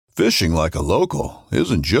Fishing like a local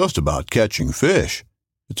isn't just about catching fish.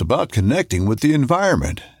 It's about connecting with the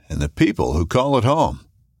environment and the people who call it home.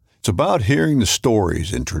 It's about hearing the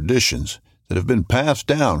stories and traditions that have been passed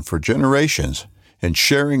down for generations and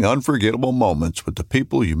sharing unforgettable moments with the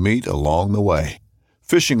people you meet along the way.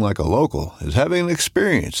 Fishing like a local is having an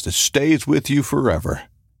experience that stays with you forever.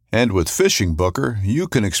 And with Fishing Booker, you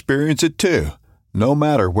can experience it too, no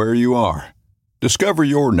matter where you are. Discover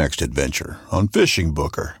your next adventure on Fishing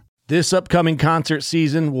Booker. This upcoming concert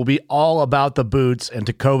season will be all about the boots, and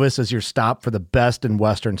Tecovas is your stop for the best in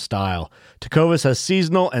Western style. Tecovas has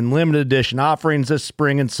seasonal and limited edition offerings this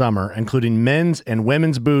spring and summer, including men's and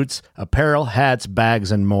women's boots, apparel, hats,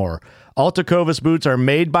 bags, and more. All Tecovas boots are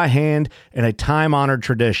made by hand in a time-honored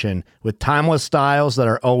tradition with timeless styles that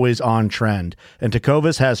are always on trend. And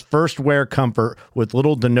Tecovas has first wear comfort with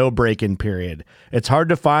little to no break-in period. It's hard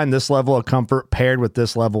to find this level of comfort paired with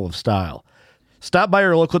this level of style. Stop by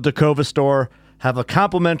your local Tecovas store, have a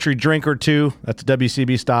complimentary drink or two, that's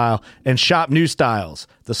WCB style, and shop new styles.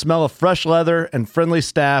 The smell of fresh leather and friendly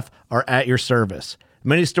staff are at your service.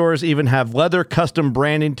 Many stores even have leather custom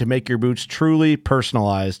branding to make your boots truly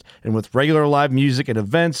personalized. And with regular live music and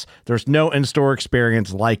events, there's no in-store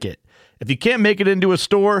experience like it. If you can't make it into a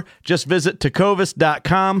store, just visit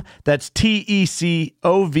tecovas.com. That's TECOVAS.com.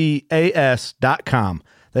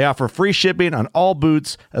 They offer free shipping on all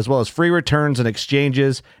boots, as well as free returns and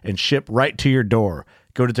exchanges, and ship right to your door.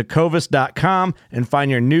 Go to tecovas.com and find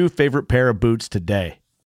your new favorite pair of boots today.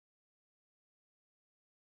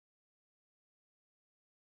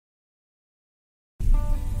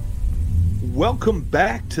 Welcome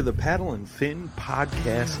back to the Paddle and Fin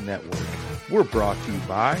Podcast Network. We're brought to you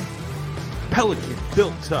by Pelican,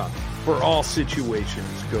 built tough for all situations.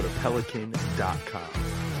 Go to pelican.com.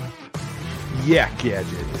 Yak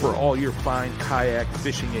Gadget, for all your fine kayak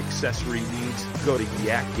fishing accessory needs, go to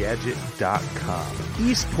yakgadget.com.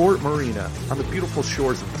 Eastport Marina, on the beautiful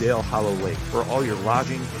shores of Dale Hollow Lake, for all your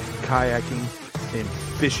lodging, kayaking, and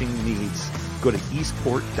fishing needs, go to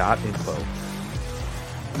eastport.info.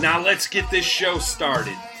 Now let's get this show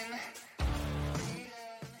started.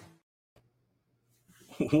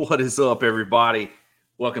 What is up, everybody?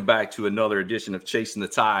 Welcome back to another edition of Chasing the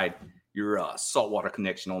Tide, your saltwater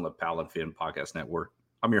connection on the Paddle and Fin Podcast Network.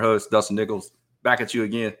 I'm your host, Dustin Nichols, back at you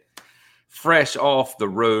again, fresh off the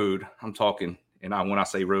road. I'm talking, and when I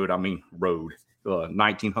say road, I mean road,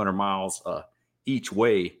 1,900 miles each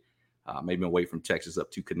way, maybe away from Texas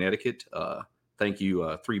up to Connecticut. Thank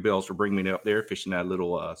you, Three Bells, for bringing me up there, fishing that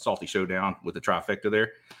little salty showdown with the trifecta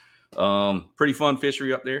there. Pretty fun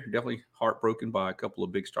fishery up there. Definitely heartbroken by a couple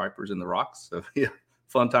of big stripers in the rocks. So, yeah.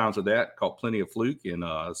 Fun times with that. Caught plenty of fluke and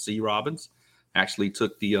sea robins. Actually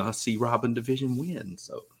took the sea robin division win.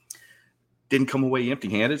 So didn't come away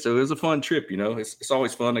empty-handed. So it was a fun trip. You know, it's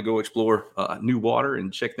always fun to go explore new water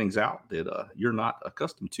and check things out that you're not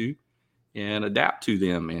accustomed to and adapt to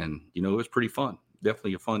them. And, you know, it was pretty fun.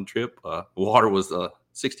 Definitely a fun trip. Water was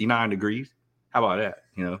 69 degrees. How about that?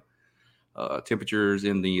 You know, temperatures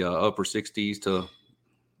in the upper 60s to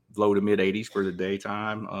low to mid 80s for the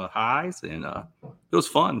daytime highs, and it was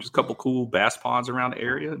fun. Just a couple cool bass ponds around the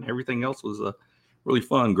area, and everything else was really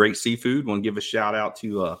fun. Great seafood. Want to give a shout out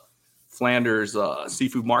to Flanders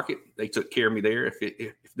Seafood Market. They took care of me there.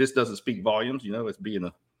 If this doesn't speak volumes, you know, it's being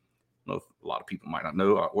a lot of people might not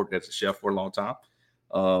know. I worked as a chef for a long time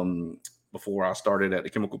before I started at the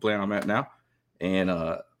chemical plant I'm at now, and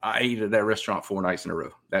I ate at that restaurant 4 nights in a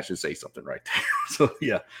row. That should say something right there. So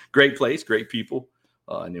yeah, great place, great people.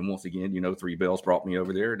 And then once again, you know, Three Bells brought me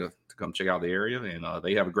over there to come check out the area. And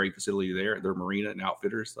they have a great facility there at their marina and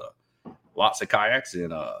outfitters. Lots of kayaks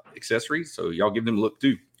and accessories. So y'all give them a look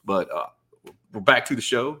too. But we're back to the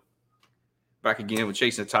show. Back again with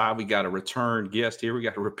Chasing the Tide. We got a return guest here. We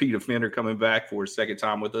got a repeat offender coming back for a second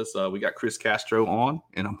time with us. We got Chris Castro on.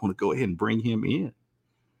 And I'm going to go ahead and bring him in.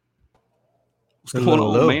 What's going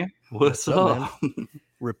on, man? What's up? Man?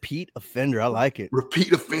 Repeat offender. I like it.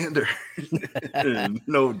 Repeat offender.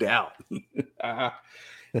 No doubt.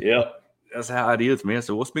 Yep. That's how it is, man.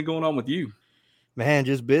 So what's been going on with you? Man,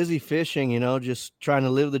 just busy fishing, you know, just trying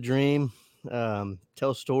to live the dream,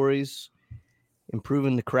 tell stories,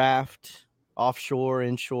 improving the craft, offshore,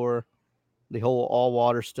 inshore, the whole all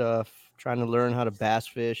water stuff, trying to learn how to bass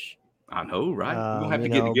fish. I know, right? We're going to have to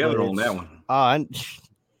get together on that one.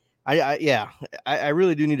 I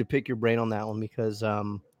really do need to pick your brain on that one because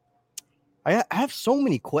I have so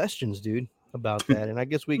many questions, dude, about that. And I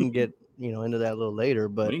guess we can get, into that a little later,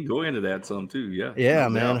 but we can go into that some too. Yeah. Yeah,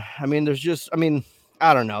 man. Doubt. I mean,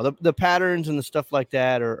 I don't know. The patterns and the stuff like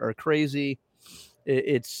that are crazy.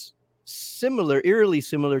 It's eerily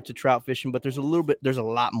similar to trout fishing, but there's a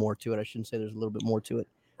lot more to it. I shouldn't say there's a little bit more to it.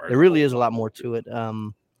 There really is a lot more to it.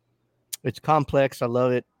 It's complex. I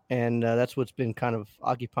love it. And that's what's been kind of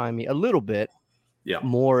occupying me a little bit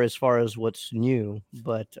more as far as what's new.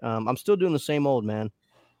 But I'm still doing the same old, man.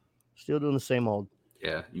 Still doing the same old.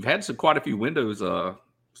 Yeah. You've had quite a few windows,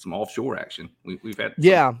 some offshore action. We've had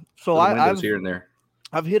so I've here and there.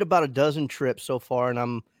 I've hit about a dozen trips so far, and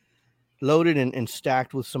I'm loaded and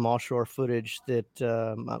stacked with some offshore footage that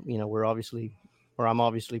I'm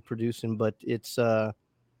obviously producing, but it's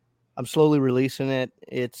I'm slowly releasing it.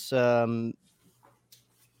 It's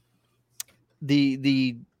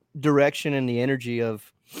the direction and the energy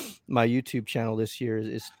of my YouTube channel this year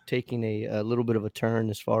is taking a little bit of a turn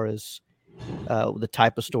as far as the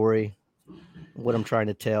type of story, what I'm trying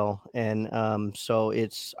to tell. And so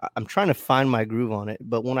I'm trying to find my groove on it.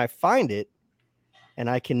 But when I find it and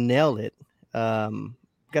I can nail it,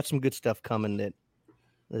 got some good stuff coming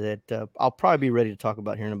that I'll probably be ready to talk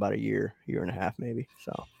about here in about a year and a half, maybe.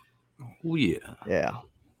 So, yeah.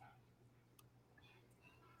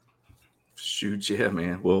 Shoot, yeah,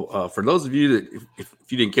 man. Well, for those of you that if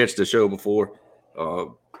you didn't catch the show before, why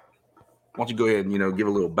don't you go ahead and give a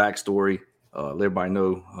little backstory, let everybody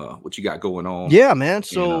know what you got going on. Yeah, man.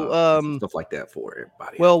 So and stuff like that for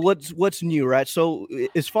everybody. Well, what's new, right? So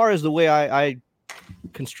as far as the way I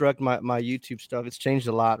construct my YouTube stuff, it's changed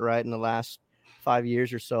a lot, right, in the last 5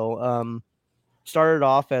 years or so. Started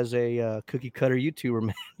off as a cookie cutter YouTuber,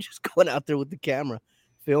 man, just going out there with the camera,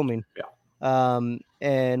 filming. Yeah.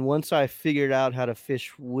 And once I figured out how to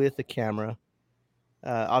fish with a camera,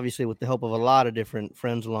 obviously with the help of a lot of different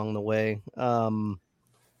friends along the way,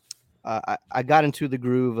 I got into the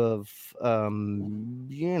groove of,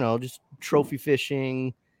 just trophy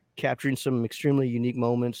fishing, capturing some extremely unique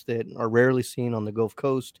moments that are rarely seen on the Gulf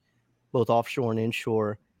Coast, both offshore and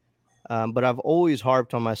inshore. But I've always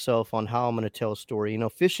harped on myself on how I'm going to tell a story.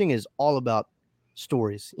 Fishing is all about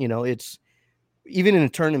stories. It's even in a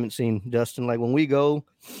tournament scene, Dustin, like when we go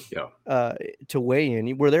to weigh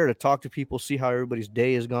in, we're there to talk to people, see how everybody's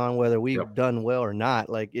day has gone, whether we've done well or not.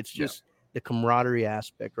 Like it's just the camaraderie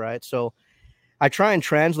aspect, right? So I try and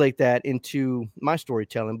translate that into my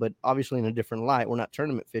storytelling, but obviously in a different light. We're not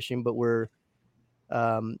tournament fishing, but we're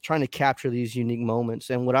trying to capture these unique moments.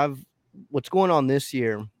 And what's going on this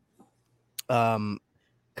year,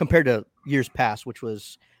 compared to years past, which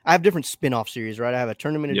was, I have different spin-off series, right? I have a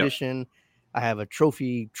tournament edition. I have a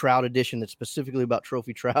trophy trout edition that's specifically about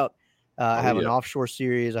trophy trout. I have an offshore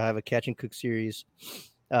series. I have a catch and cook series.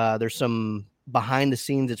 There's some behind the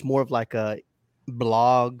scenes. It's more of like a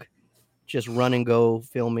blog, just run and go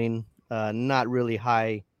filming, not really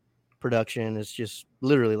high production. It's just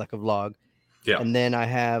literally like a vlog. Yeah. And then I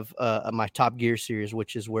have my Top Gear series,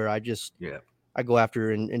 which is where I just I go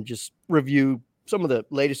after and just review some of the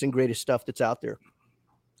latest and greatest stuff that's out there.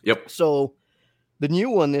 Yep. So the new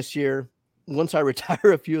one this year, once I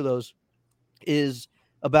retire a few of those, is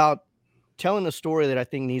about telling a story that I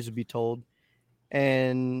think needs to be told.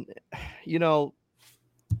 And,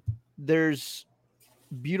 there's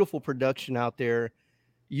beautiful production out there.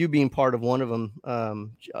 You being part of one of them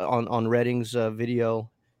on Redding's video.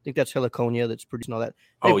 I think that's Heliconia that's producing all that.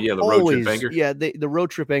 The road trip angler. Yeah, the road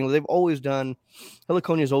trip angler.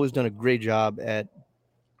 Heliconia has always done a great job at.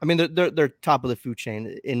 I mean, they're top of the food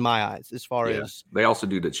chain in my eyes, as far as they also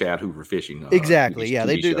do the Chad Hoover fishing. Exactly. Yeah,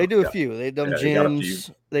 they do. Show. They do a few. They've done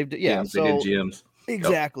gyms. They did gyms.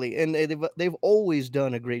 Exactly, and they've always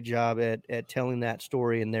done a great job at telling that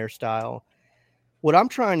story in their style. What I'm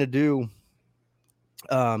trying to do,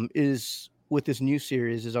 is with this new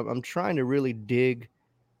series, is I'm trying to really dig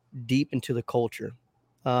deep into the culture.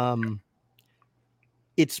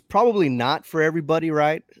 It's probably not for everybody,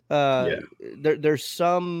 right? There's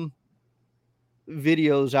some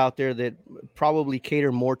videos out there that probably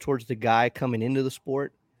cater more towards the guy coming into the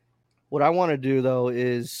sport. What I want to do, though,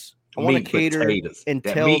 is I want to cater and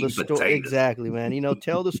tell the story. Exactly, man.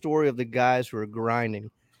 Tell the story of the guys who are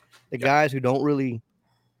grinding, the guys who don't really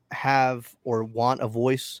have or want a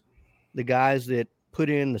voice, the guys that put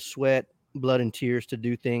in the sweat, blood, and tears to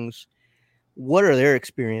do things. What are their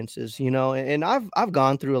experiences, and I've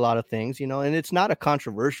gone through a lot of things, and it's not a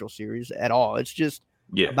controversial series at all. It's just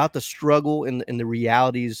about the struggle and the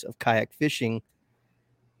realities of kayak fishing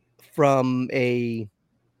from a,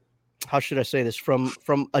 how should I say this, from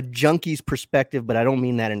a junkie's perspective, but I don't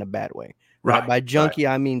mean that in a bad way. Right. By junkie,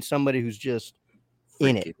 I mean somebody who's just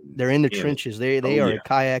in it. They're in the trenches. They are a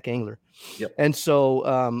kayak angler. Yep. And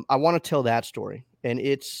so I want to tell that story. And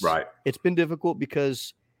it's been difficult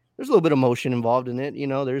because there's a little bit of emotion involved in it.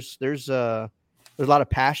 There's a lot of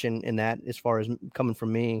passion in that as far as coming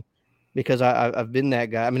from me. because I've been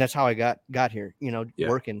that guy. I mean, that's how I got here,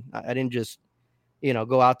 working. I didn't just,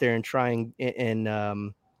 go out there and try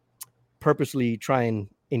and purposely try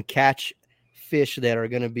and catch fish that are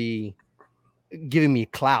going to be giving me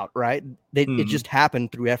clout, right? It just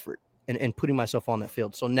happened through effort and putting myself on that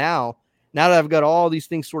field. So now that I've got all these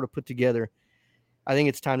things sort of put together, I think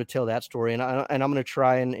it's time to tell that story, and I'm going to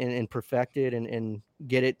try and perfect it and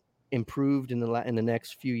get it improved in the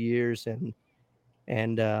next few years,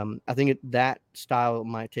 and I think that style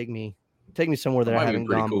might take me somewhere that I haven't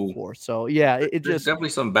gone before. So yeah, there's just definitely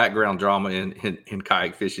some background drama in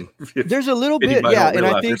kayak fishing. There's a little bit, yeah, and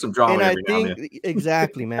I think there's some drama. And I think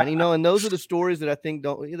exactly, man. And those are the stories that I think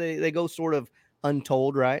they go sort of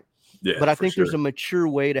untold, right? Yeah, but I think there's a mature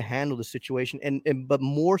way to handle the situation, and but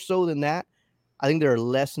more so than that, I think there are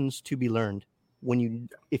lessons to be learned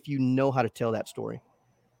if you know how to tell that story.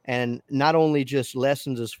 And not only just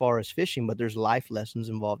lessons as far as fishing, but there's life lessons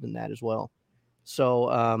involved in that as well. So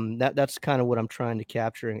that's kind of what I'm trying to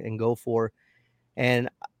capture and go for. And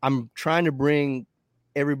I'm trying to bring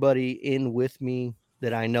everybody in with me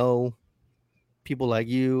that I know, people like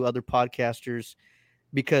you, other podcasters,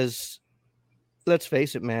 because let's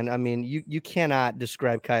face it, man. I mean, you cannot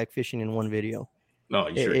describe kayak fishing in one video. No,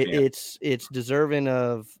 you sure can't. It's deserving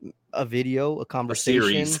of a video, a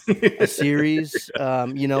conversation, a series.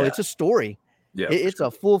 It's a story. Yeah, it's a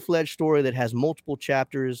full-fledged story that has multiple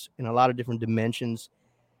chapters in a lot of different dimensions,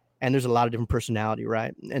 and there's a lot of different personality,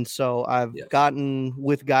 right? And so I've gotten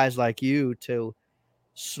with guys like you to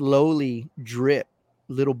slowly drip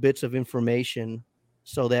little bits of information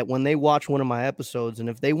so that when they watch one of my episodes, and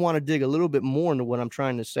if they want to dig a little bit more into what I'm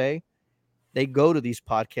trying to say, they go to these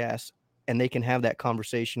podcasts and they can have that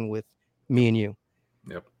conversation with me and you.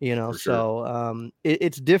 Yep. So sure.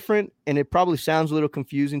 It's different, and it probably sounds a little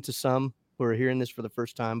confusing to some who are hearing this for the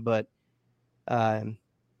first time, but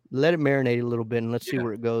let it marinate a little bit and let's see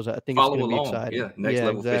where it goes. I think follow it's going to be along. exciting. Yeah, Next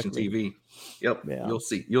Level Fishing TV. Yep. Yeah.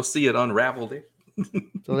 You'll see it unravel there.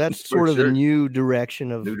 So that's sort of the new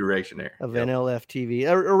direction of there of NLF TV,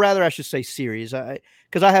 or rather, I should say series.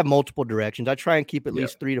 Because I have multiple directions. I try and keep at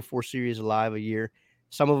least 3 to 4 series alive a year.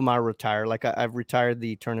 Some of them I retire. Like I've retired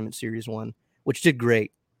the tournament series one, which did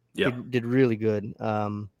great. Yeah, it did really good.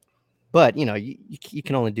 But you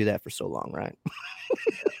can only do that for so long, right?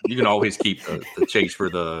 You can always keep the chase for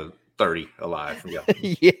the 30 alive. Yeah,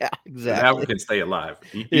 yeah, exactly. That one can stay alive.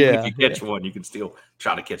 Even if you catch one, you can still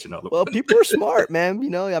try to catch another one. Well, people are smart, man.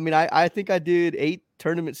 I mean, I think I did 8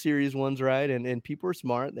 tournament series ones, right? And people are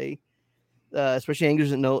smart. They especially anglers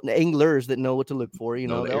that know what to look for.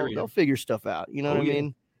 They'll figure stuff out. You know what I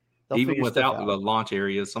mean? Even without the launch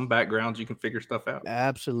areas, some backgrounds you can figure stuff out.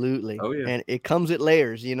 Absolutely. Oh yeah. And it comes at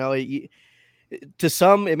layers. To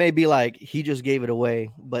some it may be like he just gave it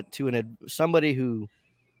away, but to somebody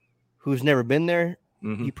who's never been there,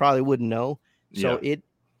 you probably wouldn't know. So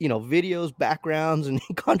videos, backgrounds, and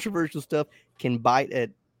controversial stuff can bite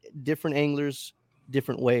at different anglers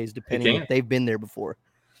different ways depending if they've been there before.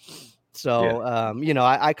 So,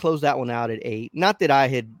 I closed that one out at 8. Not that I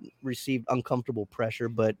had received uncomfortable pressure,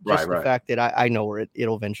 but just the fact that I know where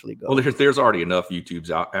it'll eventually go. Well, there's already enough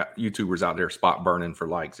YouTubers out there spot burning for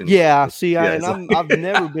likes. Yeah, see, I've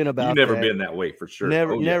never been about You've never been that way for sure.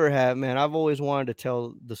 Never have, man. I've always wanted to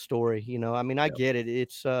tell the story. I mean, I get it.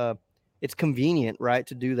 It's convenient, right,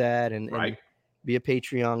 to do that and be a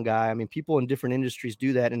Patreon guy. I mean, people in different industries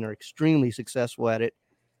do that and are extremely successful at it.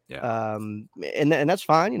 Yeah. And that's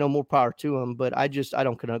fine, more power to them, but I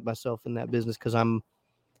don't conduct myself in that business because I'm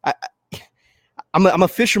a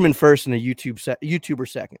fisherman first and a YouTuber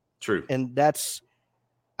second. True. And that's,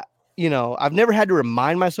 I've never had to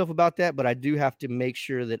remind myself about that, but I do have to make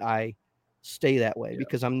sure that I stay that way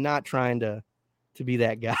because I'm not trying to be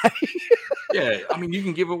that guy. Yeah. I mean, you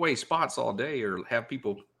can give away spots all day or have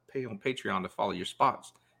people pay on Patreon to follow your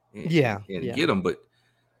spots and get them. But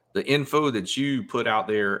the info that you put out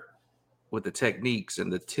there with the techniques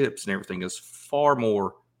and the tips and everything is far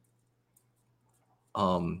more,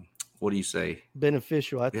 what do you say?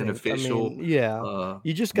 Beneficial, I think. Beneficial.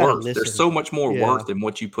 You just got to listen. There's so much more worth in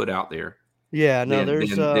what you put out there. Yeah, no,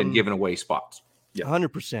 than giving away spots. Yeah,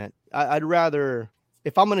 100%. I'd rather,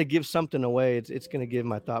 if I'm going to give something away, it's going to give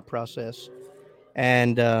my thought process.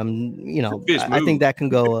 And I think that can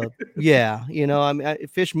go I mean,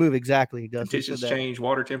 fish move exactly. Conditions change,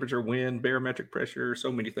 water temperature, wind, barometric pressure,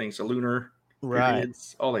 so many things, so lunar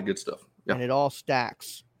periods, all that good stuff. And it all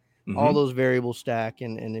stacks. All those variables stack,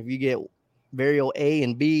 and if you get variable A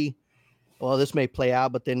and B, well, this may play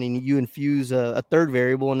out, but then you infuse a third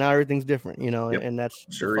variable and now everything's different, and that's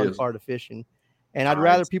the fun part of fishing. And I'd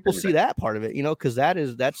rather people see that part of it, because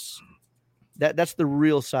that's that's the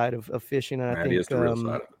real side of fishing. And That is the real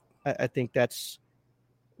side of it. I think that's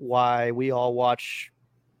why we all watch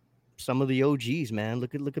some of the OGs, man.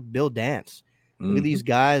 Look at Bill Dance. Look at these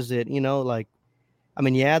guys that, like, I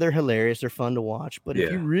mean, yeah, they're hilarious. They're fun to watch. But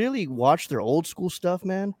if you really watch their old school stuff,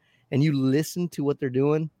 man, and you listen to what they're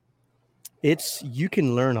doing, you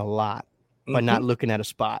can learn a lot by not looking at a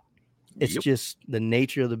spot. It's just the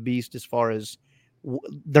nature of the beast as far as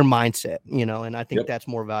their mindset, and I think that's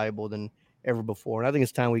more valuable than ever before. And I think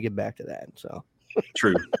it's time we get back to that. So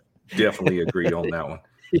true. Definitely agree on that one.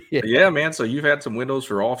 Man. So you've had some windows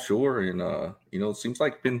for offshore, and it seems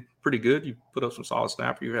like it's been pretty good. You put up some solid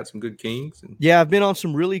snapper. You had some good kings. And I've been on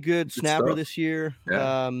some really good snapper stuff this year.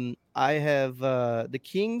 Yeah. I have the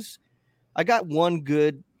kings. I got one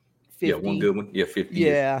good 50. Yeah, one good one. Yeah, 50.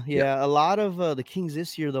 Yeah. A lot of the kings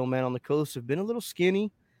this year, though, man, on the coast have been a little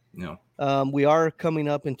skinny. Yeah. We are coming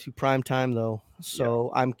up into prime time, though.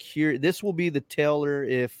 So I'm curious. This will be the teller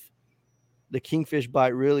if the kingfish bite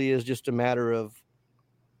really is just a matter of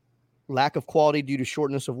lack of quality due to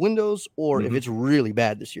shortness of windows, or if it's really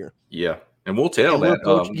bad this year. Yeah. And we'll tell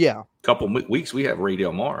that. Couple weeks we have Ray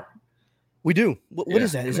Del Mar. We do. What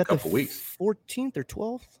is that? Is that the 14th or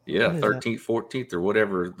 12th? Yeah, 13th, 14th, or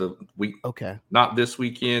whatever the week. Okay. Not this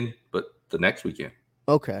weekend, but the next weekend.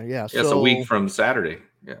 Okay, yeah. Yeah, it's a week from Saturday.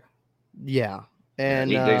 Yeah. Yeah.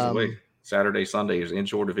 And 8 days away. Saturday, Sunday is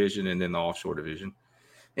inshore division and then the offshore division.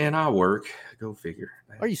 And I work. Go figure.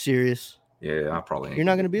 Are you serious? Yeah, I probably ain't. You're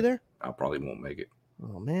not going to be there? I probably won't make it.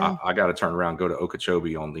 Oh, man. I got to turn around and go to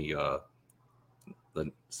Okeechobee on the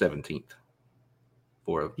 17th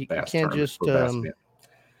for a bass can't tournament. Just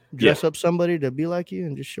dress up somebody to be like you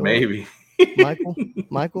and just show maybe up.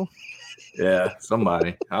 Michael. Yeah,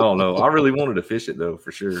 somebody. I don't know. I really wanted to fish it though,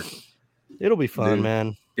 for sure. It'll be fun,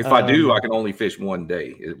 man. If I do, I can only fish one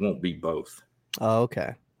day. It won't be both. Oh,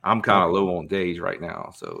 okay. I'm kind of low on days right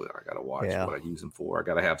now, so I got to watch what I use them for. I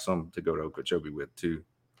got to have some to go to Okeechobee with too.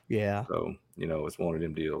 Yeah. So it's one of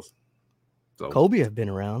them deals. So Cobia have been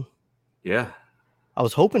around. Yeah. I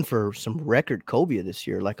was hoping for some record cobia this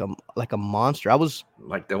year, like a monster. I was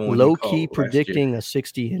like the one low key predicting a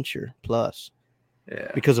 60-incher plus,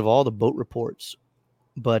 because of all the boat reports.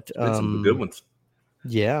 But some good ones.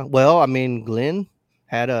 Yeah, well, I mean, Glenn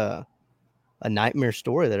had a nightmare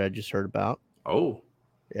story that I just heard about. Oh,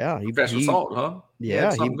 yeah, he salt, huh?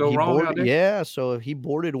 Yeah, he go wrong boarded, out there? Yeah, so he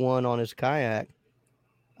boarded one on his kayak.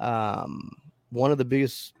 One of the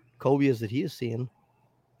biggest cobias that he is seeing.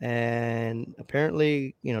 And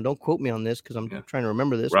apparently, don't quote me on this because I'm trying to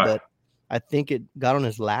remember this, but I think it got on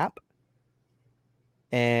his lap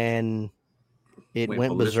and it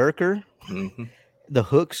went berserker. Mm-hmm. The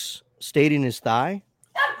hooks stayed in his thigh.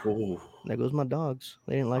 Oh, there goes my dogs.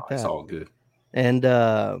 They didn't like that. It's all good. And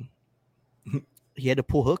he had to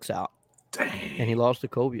pull hooks out. Dang. And he lost the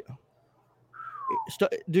cobia.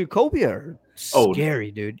 Dude, cobia are scary,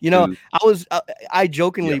 dude. I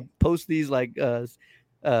jokingly post these like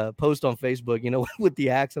post on Facebook, with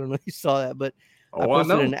the axe. I don't know if you saw that, but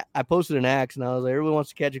I posted an axe, and I was like, everyone wants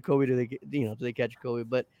to catch a cobia. Do they catch a cobia?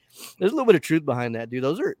 But there's a little bit of truth behind that, dude.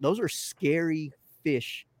 Those are scary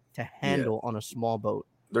fish to handle on a small boat.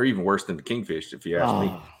 They're even worse than the kingfish, if you ask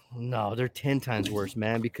me. No, they're 10 times worse,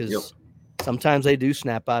 man, because sometimes they do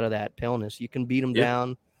snap out of that paleness. You can beat them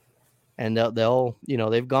down, and they'll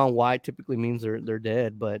they've gone white. Typically means they're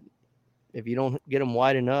dead, but if you don't get them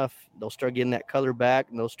white enough, they'll start getting that color back,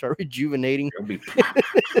 and they'll start rejuvenating.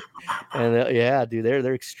 And dude,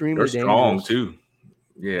 they're extremely dangerous. Strong too.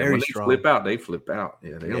 Yeah, very when they strong. they flip out.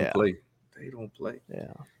 Yeah, they don't play. They don't play.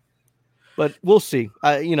 Yeah, but we'll see.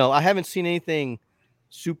 I haven't seen anything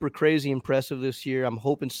super crazy impressive this year. I'm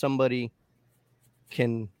hoping somebody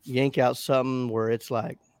can yank out something where it's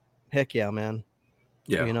like, heck yeah, man.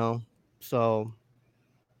 Yeah, so.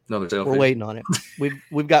 Another sailfish. We're waiting on it.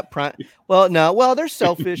 We've got prime. Well, there's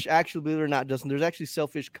sailfish. Actually, believe it or not, Dustin, there's actually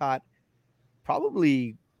sailfish caught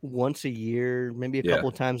probably once a year, maybe a couple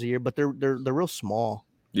of times a year, but they're real small.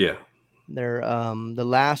 Yeah, they're the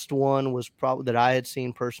last one was probably that I had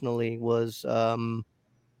seen personally was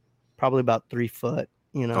probably about 3 foot.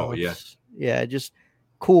 Just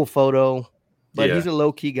cool photo. But he's a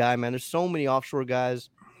low key guy, man. There's so many offshore guys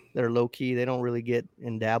that are low key. They don't really get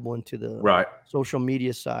and dabble into the social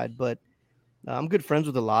media side, but I'm good friends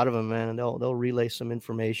with a lot of them, man. And they'll relay some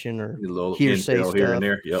information or hearsay stuff here and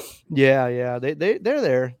there. Yep. Yeah. They're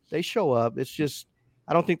there. They show up. It's just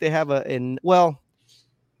I don't think they have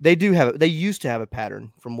they do have it. They used to have a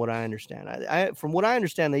pattern, from what I understand. From what I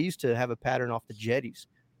understand, they used to have a pattern off the jetties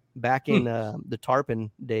back in the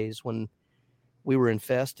tarpon days when we were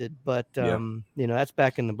infested. But that's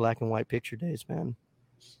back in the black and white picture days, man.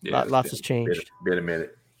 Yeah, Lots has changed. Been a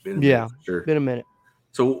minute. Yeah, for sure. been a minute.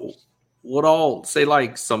 So, what all say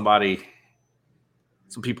like somebody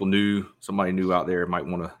new out there might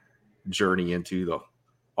want to journey into the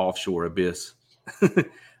offshore abyss.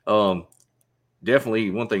 Definitely,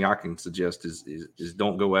 one thing I can suggest is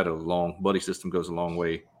don't go at it alone. Buddy system goes a long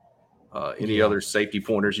way. Any other safety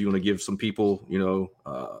pointers you want to give some people,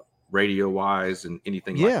 radio wise and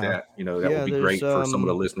anything like that, that would be great for some of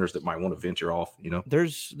the listeners that might want to venture off,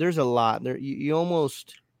 There's a lot there. You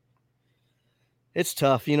almost, it's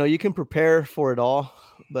tough. You can prepare for it all,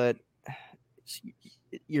 but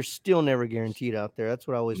you're still never guaranteed out there. That's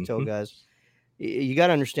what I always tell guys. You got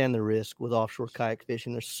to understand the risk with offshore kayak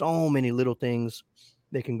fishing. There's so many little things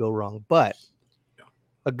that can go wrong, but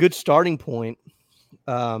a good starting point,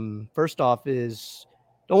 first off, is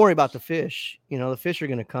don't worry about the fish. The fish are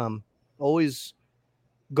going to come. Always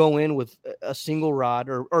go in with a single rod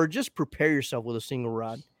or just prepare yourself with a single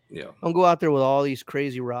rod. Yeah. Don't go out there with all these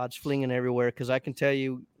crazy rods flinging everywhere, because I can tell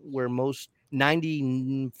you where 95%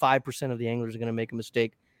 of the anglers are going to make a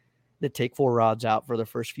mistake that take 4 rods out for the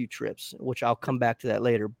first few trips, which I'll come back to that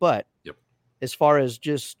later. But as far as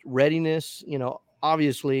just readiness,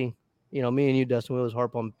 obviously, me and you, Dustin, we always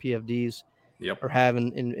harp on PFDs or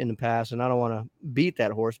having in the past, and I don't want to beat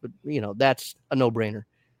that horse, but that's a no-brainer.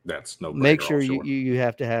 That's no-brainer. Make sure you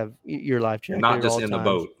have to have your life jacket. Not just in the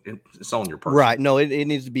boat. It's on your person. Right. No, it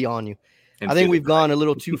needs to be on you. I think we've gone a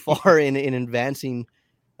little too far in advancing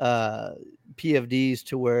PFDs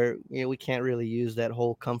to where we can't really use that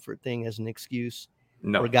whole comfort thing as an excuse.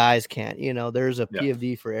 No. Where guys can't. There's a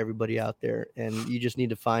PFD for everybody out there, and you just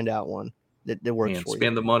need to find out one that works for you.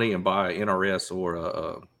 Spend the money and buy NRS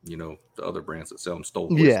or the other brands that sell them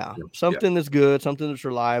stolen. Yeah, something that's good, something that's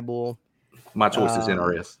reliable. My choice is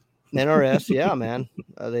NRS. NRS, yeah, man.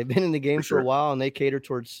 They've been in the game for a while, and they cater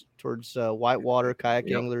towards whitewater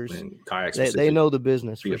kayak anglers. They know the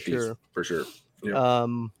business for sure. For sure.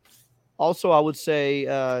 Yep. Also, I would say,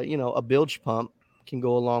 a bilge pump can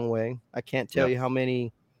go a long way. I can't tell you how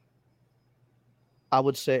many. I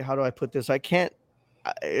would say, how do I put this?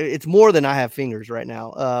 It's more than I have fingers right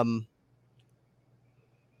now.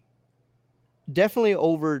 Definitely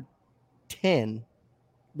over 10,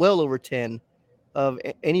 well over 10 of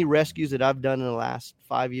any rescues that I've done in the last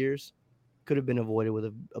 5 years could have been avoided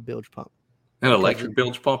with a bilge pump. An electric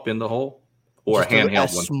bilge pump in the hole, or a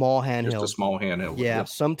handheld one? Small handheld. Just a small handheld. Yeah,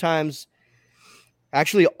 sometimes.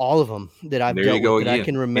 Actually, all of them that I've dealt with that I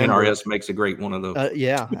can remember. NRS makes a great one of those.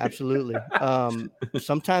 Yeah, absolutely.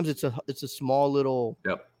 Sometimes it's a small little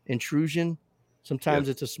intrusion. Sometimes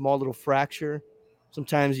it's a small little fracture.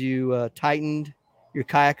 Sometimes you tightened your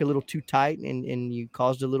kayak a little too tight and you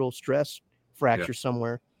caused a little stress fracture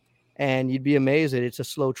somewhere. And you'd be amazed that it's a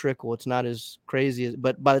slow trickle. It's not as crazy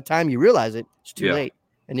but by the time you realize it, it's too late.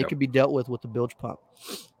 And it can be dealt with the bilge pump.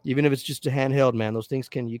 Even if it's just a handheld, man, those things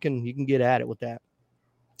you can get at it with that.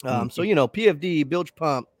 So, PFD, bilge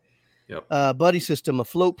pump, buddy system, a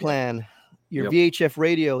float plan, your VHF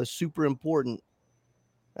radio is super important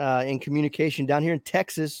in communication. Down here in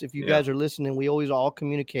Texas, if you guys are listening, we always all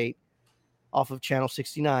communicate off of channel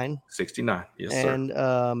 69. 69, yes, and,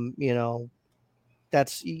 sir.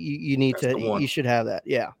 That's you should have that.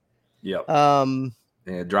 Yeah. Yep. And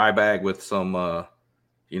dry bag with some, a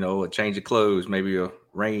change of clothes, maybe a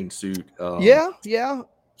rain suit. Yeah.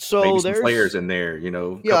 So maybe there's some flares in there,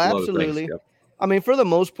 absolutely. Yep. I mean, for the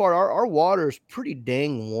most part, our water is pretty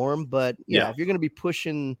dang warm, but if you're going to be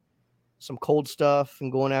pushing some cold stuff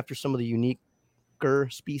and going after some of the uniquer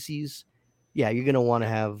species, you're going to want to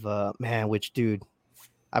have, dude,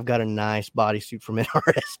 I've got a nice bodysuit from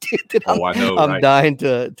NRS, dude. I know. I'm dying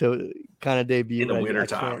to kind of debut in the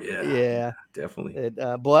wintertime. Yeah, definitely.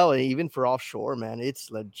 Well, even for offshore, man, it's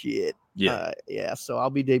legit. Yeah. So I'll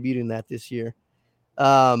be debuting that this year.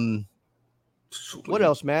 What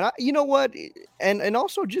else, man? You know what? And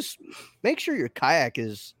also just make sure your kayak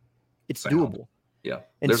it's sound. doable. Yeah.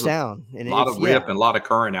 And there's sound. And a lot of rip and a lot of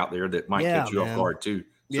current out there that might catch you off guard too.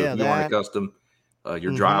 So if you aren't accustomed,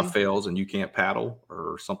 your drive fails and you can't paddle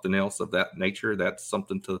or something else of that nature, that's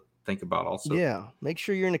something to think about also. Yeah. Make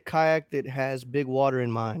sure you're in a kayak that has big water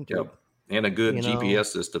in mind. Yep. And a good GPS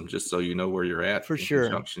system, just so you know where you're at. For sure.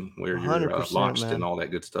 Conjunction, where you're launched and all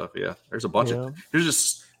that good stuff. Yeah. There's a bunch of,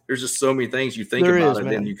 there's just so many things you think about and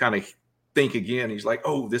then you kind of think again. He's like,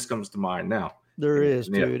 oh, this comes to mind now. There is,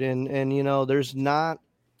 dude. And there's not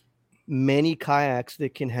many kayaks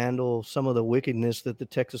that can handle some of the wickedness that the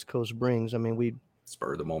Texas coast brings. I mean, we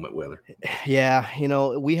spur of the moment weather. Yeah.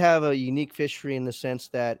 We have a unique fishery in the sense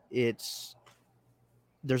that there's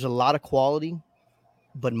a lot of quality,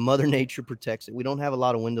 but Mother Nature protects it. We don't have a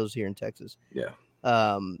lot of windows here in Texas. Yeah.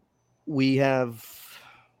 We have,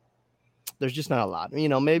 there's just not a lot,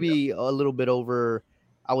 maybe a little bit over,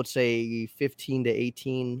 I would say 15 to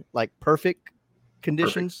 18, like perfect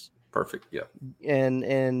conditions. Perfect. Yeah.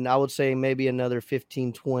 And I would say maybe another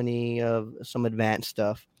 15, 20 of some advanced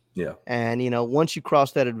stuff. Yeah. And, once you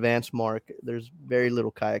cross that advanced mark, there's very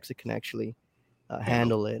little kayaks that can actually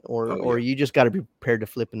handle it, or you just got to be prepared to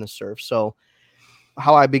flip in the surf. So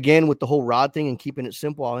how I began with the whole rod thing and keeping it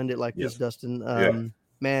simple, I'll end it like this, Dustin.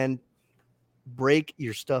 Man, break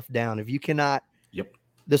your stuff down. If you cannot,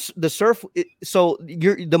 the surf. So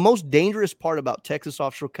the most dangerous part about Texas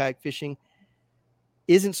offshore kayak fishing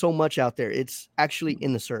isn't so much out there. It's actually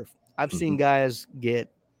in the surf. I've seen guys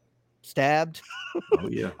get stabbed. Oh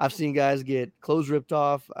yeah. I've seen guys get clothes ripped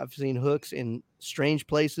off. I've seen hooks in strange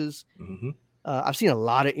places. I've seen a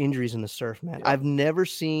lot of injuries in the surf, man. I've never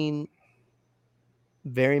seen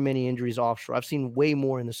very many injuries offshore. I've seen way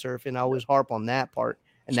more in the surf, and I always harp on that part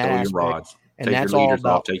and Stow that your aspect. rods. And take that's your all leaders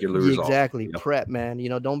about off, take your lures exactly off. prep, man.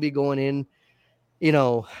 Don't be going in,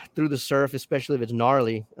 through the surf, especially if it's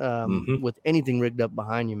gnarly, with anything rigged up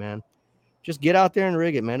behind you, man. Just get out there and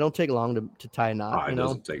rig it, man. Don't take long to tie a knot. It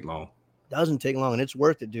doesn't take long. Doesn't take long, and it's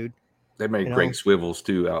worth it, dude. They make great swivels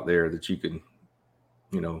too out there that you can,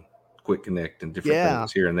 quick connect and different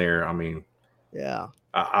things here and there. I mean,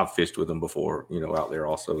 I've fished with them before, out there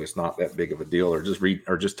also. It's not that big of a deal, or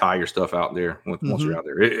just tie your stuff out there once you're out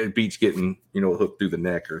there. It beats getting, hooked through the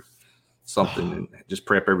neck or something, and just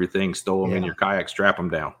prep everything, stow them in your kayak, strap them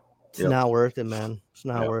down. It's not worth it, man. It's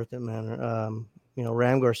not worth it, man.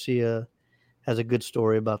 Ram Garcia has a good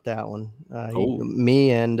story about that one.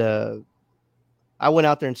 I went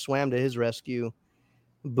out there and swam to his rescue.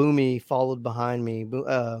 Boomy followed behind me.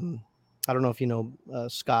 I don't know if you know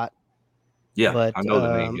Scott. Yeah, but I know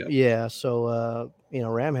the name. So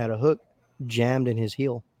Ram had a hook jammed in his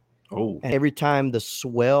heel. Oh, and every time the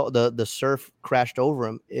surf crashed over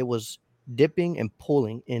him, it was dipping and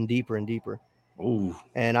pulling in deeper and deeper. Oh,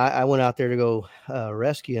 and I went out there to go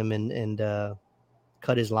rescue him and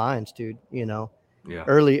cut his lines, dude.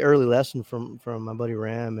 Early lesson from my buddy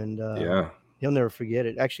Ram, and he'll never forget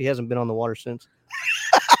it. Actually, he hasn't been on the water since.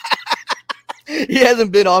 He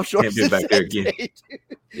hasn't been offshore. Can't be back there again.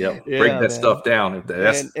 Break that stuff down.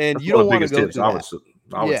 That's you don't want to go tips through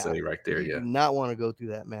I would say right there. You do not want to go through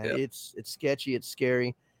that, man. It's sketchy. It's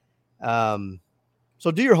scary.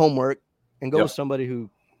 So do your homework and go with somebody who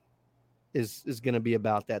is going to be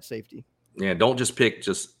about that safety. Yeah, don't just pick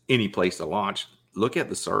just any place to launch. Look at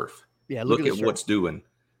the surf. Yeah, look at what's doing.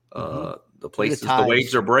 The places the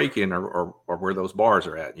waves are breaking or where those bars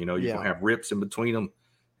are at. You're gonna have rips in between them.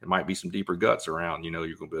 There might be some deeper guts around. You're gonna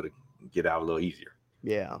be able to get out a little easier.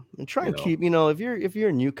 Yeah, and try and keep. If you're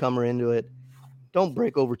a newcomer into it, don't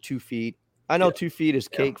break over 2 feet. I know 2 feet is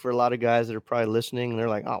cake for a lot of guys that are probably listening, and they're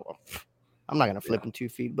like, "Oh, well, I'm not gonna flip in 2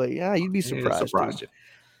 feet." But you'd be surprised.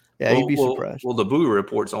 You'd be surprised. Well, the buoy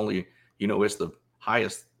report's only, it's the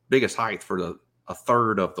biggest height for a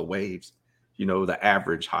third of the waves. The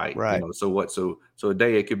average height. Right. So a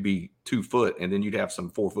day it could be 2 foot, and then you'd have some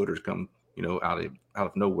 4-footers come, out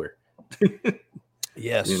of nowhere.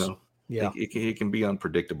 Yes. It can be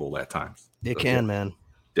unpredictable at times. It can, man.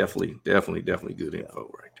 Definitely good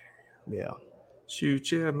info right there. Yeah.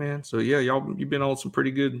 Shoot, yeah, man. So you've been on some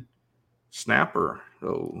pretty good snapper.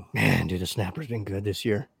 Oh man, dude, the snapper's been good this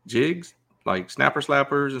year. Jigs, like snapper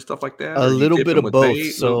slappers and stuff like that. A little bit of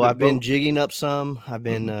both. So I've been jigging up some. I've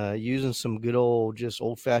been using some good old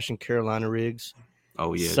fashioned Carolina rigs.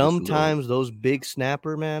 Oh yeah. Sometimes those big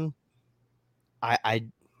snapper, man.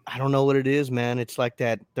 I don't know what it is, man. It's like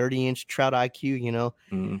that 30-inch trout IQ,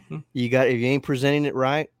 You got, if you ain't presenting it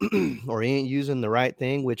right or you ain't using the right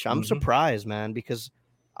thing, which I'm surprised, man, because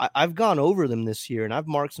I've gone over them this year and I've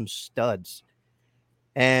marked some studs.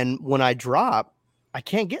 And when I drop, I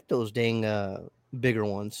can't get those dang bigger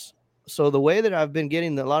ones. So the way that I've been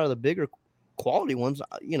getting a lot of the bigger quality ones,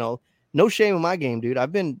 no shame in my game, dude.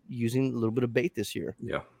 I've been using a little bit of bait this year.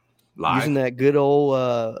 Yeah. Using that good old,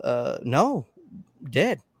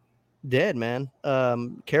 dead, man.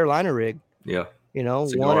 Carolina rig. Yeah.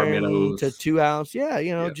 1 to 2 ounce.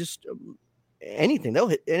 Yeah. Just anything. They'll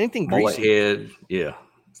hit anything mullet greasy. Head. Yeah.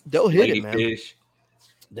 They'll hit it, man. Fish.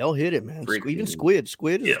 They'll hit it, man. Even squid.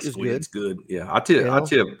 Squid is good. It's good. Yeah. I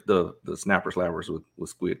tip the snapper slappers with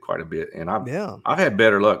squid quite a bit. And I've had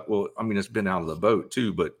better luck. Well, I mean, it's been out of the boat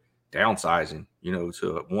too, but downsizing, to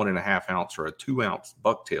a 1.5 ounce or a 2 ounce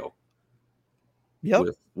bucktail. Yep.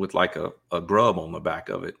 With like a grub on the back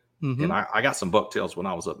of it. And I got some bucktails when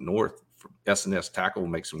I was up north. S&S Tackle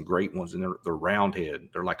make some great ones, and they're round head.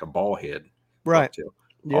 They're like a ball head. Right. Bucktail.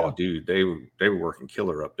 Yeah. Oh, dude, they were working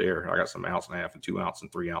killer up there. I got some 1.5 ounce and 2 ounce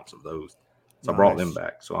and 3 ounce of those. So I brought them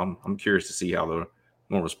back. So I'm curious to see how they're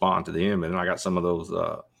going to respond to them. And then I got some of those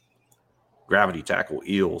gravity tackle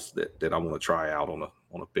eels that I want to try out on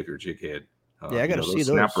a bigger jig head. I got to see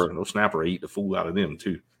those. Those snapper eat the fool out of them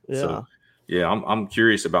too. Yeah. So yeah, I'm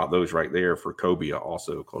curious about those right there for cobia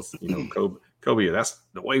also, because cobia, that's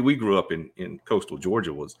the way we grew up in coastal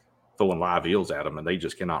Georgia, was throwing live eels at them, and they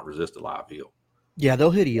just cannot resist a live eel. Yeah,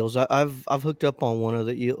 they'll hit eels. I've hooked up on one of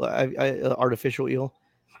the eel, artificial eel.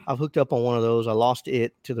 I've hooked up on one of those. I lost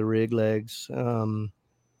it to the rig legs.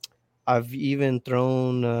 I've even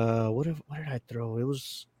thrown what did I throw? It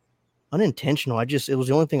was unintentional. It was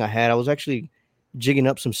the only thing I had. I was actually jigging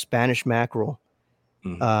up some Spanish mackerel.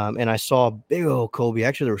 Mm-hmm. And I saw a big old cobia.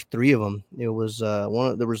 Actually, there was 3 of them. It was there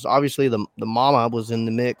was obviously the mama was in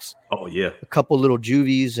the mix. Oh yeah. A couple little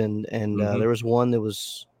juvies and Mm-hmm. there was one that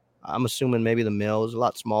was, I'm assuming maybe the male was a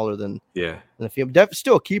lot smaller than the female.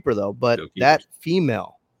 Still a keeper though, but that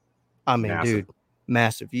female, I mean, massive. Dude,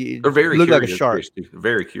 massive. They're very look like a shark.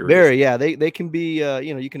 Very curious. Very, yeah. They can be,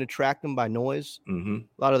 you can attract them by noise. Mm-hmm.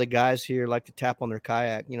 A lot of the guys here like to tap on their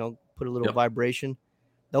kayak, put a little vibration.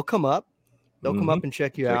 They'll come up. They'll come up and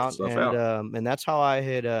check you out. And that's how I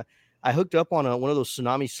had I hooked up on one of those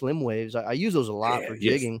Tsunami Slim Waves. I use those a lot for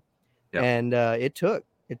jigging. Yep. And it took,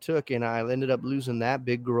 and I ended up losing that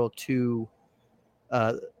big girl to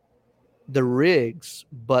the rigs.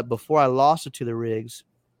 But before I lost it to the rigs,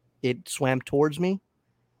 it swam towards me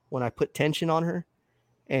when I put tension on her,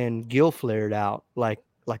 and gill flared out like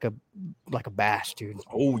a bass, dude.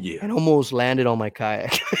 Oh yeah. And almost landed on my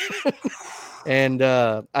kayak. And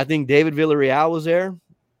I think David Villarreal was there.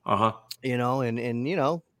 Uh-huh.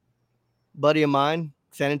 And buddy of mine,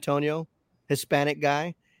 San Antonio, Hispanic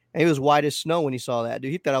guy. And he was white as snow when he saw that,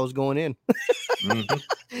 dude. He thought I was going in. Mm-hmm.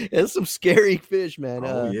 It's some scary fish, man.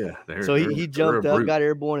 Oh yeah. So he jumped up, got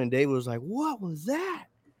airborne, and David was like, "What was that?"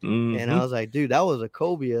 Mm-hmm. And I was like, "Dude, that was a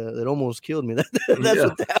cobia that almost killed me." That's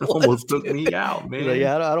what that was. Almost took me out, man. Like,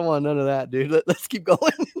 yeah, I don't want none of that, dude. Let's keep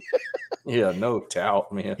going. Yeah, no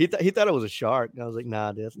doubt, man. He thought it was a shark. I was like,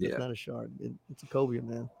 "Nah, that's not a shark. It's a cobia,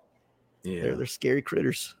 man." Yeah, they're scary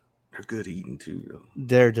critters. They're good eating too, though.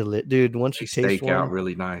 They're dude. Once you taste steak out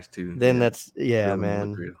really nice too. Then that's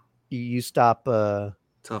man. You stop.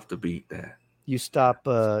 Tough to beat that. You stop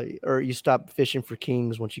fishing for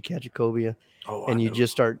kings once you catch a cobia, and you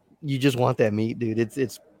just want that meat, dude.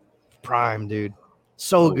 It's prime, dude.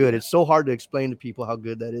 So good. Yeah. It's so hard to explain to people how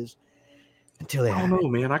good that is until they. I don't know,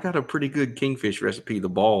 man. I got a pretty good kingfish recipe. The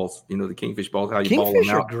balls, the kingfish balls. How you kingfish ball them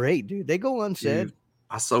out? Are great, dude. They go unsaid. Dude,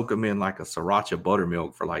 I soak them in like a sriracha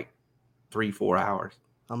buttermilk for like 3-4 hours.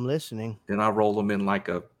 I'm listening. Then I roll them in like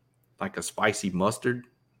a spicy mustard.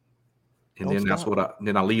 And then that's what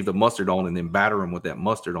I leave the mustard on and then batter them with that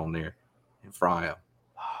mustard on there and fry them.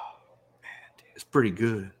 Oh, man, dude. It's pretty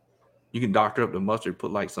good. You can doctor up the mustard,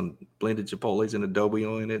 put like some blended chipotles and adobe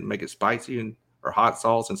on it and make it spicy or hot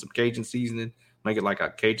sauce and some Cajun seasoning. Make it like a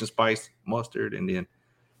Cajun spice mustard, and then,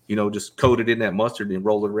 just coat it in that mustard and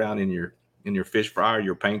roll it around in your fish fryer,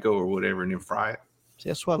 your panko or whatever, and then fry it. See,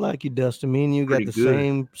 that's why I like you, Dustin. Me and you got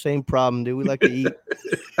the same problem, dude. We like to eat.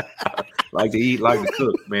 Like to eat, like to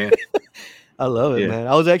cook, man. I love it, man.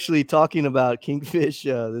 I was actually talking about kingfish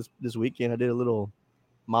this weekend. I did a little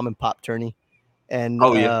mom and pop tourney, and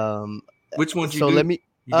which one did you do? You did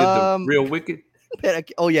the Real Wicked. I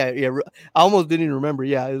almost didn't even remember.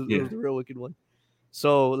 Yeah, it was the Real Wicked one.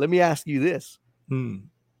 So let me ask you this.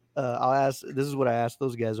 I'll ask. This is what I asked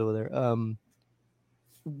those guys over there.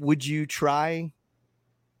 Would you try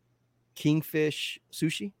kingfish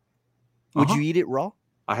sushi? Would you eat it raw?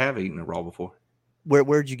 I have eaten it raw before.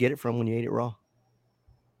 Where'd you get it from when you ate it raw?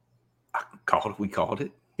 We called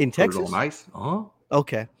it in Texas. Put it on ice.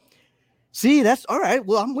 Okay. See, that's all right.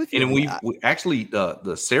 Well, I'm with you. And we actually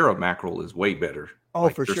the Sarah mackerel is way better. Oh,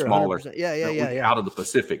 for sure. Smaller. 100%. Yeah. Out of the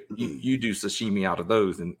Pacific, you do sashimi out of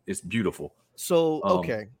those, and it's beautiful. So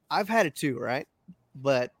okay, I've had it too, right?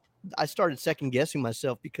 But I started second guessing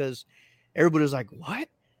myself because everybody was like, "What?"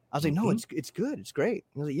 I was like, "No, it's good. It's great."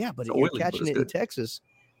 I was like, "Yeah, but you're catching it in Texas."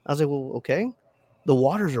 I was like, "Well, okay. The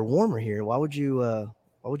waters are warmer here. Why would you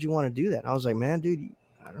want to do that?" And I was like, "Man, dude,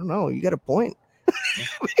 I don't know. You got a point.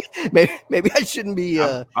 maybe I shouldn't be."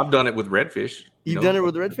 I've done it with redfish. You've done it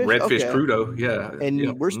with redfish? Redfish crudo, yeah.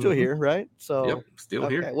 And we're still here, right? So still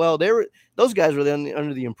here. Well, those guys were then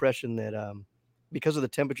under the impression that because of the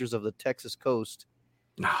temperatures of the Texas coast,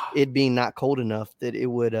 it being not cold enough, that it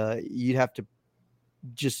would you'd have to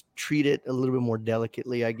just treat it a little bit more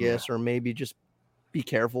delicately, I guess, or maybe just be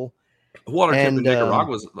careful. Water temp in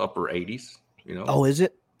Nicaragua was upper 80s. Oh, is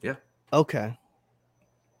it? Yeah. Okay.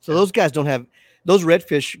 So those guys don't have those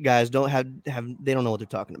redfish guys don't have they don't know what they're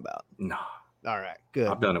talking about. No. All right, good.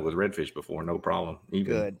 I've done it with redfish before, no problem.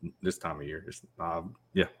 Even Good. this time of year.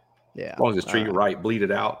 Yeah. As long as it's treated right, bleed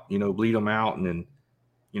it out, bleed them out and then,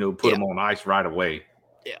 put them on ice right away.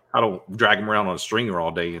 Yeah. I don't drag them around on a stringer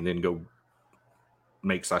all day and then go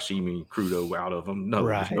make sashimi crudo out of them. No,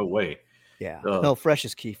 there's no way. Yeah. No, fresh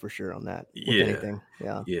is key for sure on that. With anything.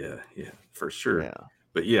 Yeah. Yeah, for sure. Yeah.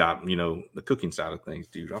 But yeah, the cooking side of things,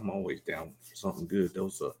 dude, I'm always down for something good.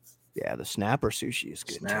 Those the snapper sushi is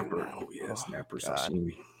good. Snapper. Too, oh yeah, snapper God.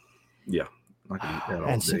 Sashimi. Yeah. I can eat that all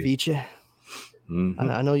and day. ceviche. Mm-hmm.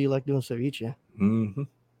 I know you like doing ceviche. Mm-hmm.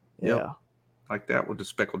 Yeah. Yep. Like that with the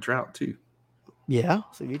speckled trout too. Yeah,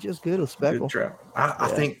 ceviche is good with speckled trout. I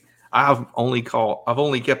think I've only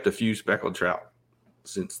kept a few speckled trout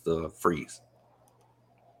since the freeze.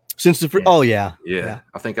 Oh yeah.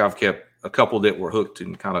 I think I've kept a couple that were hooked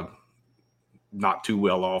and kind of not too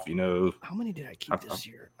well off. How many did I keep this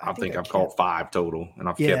year? I think I've caught 5 total, and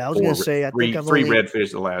I've kept I was gonna say three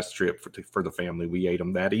redfish the last trip for the family. We ate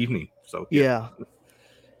them that evening. So yeah.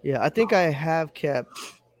 I think I have kept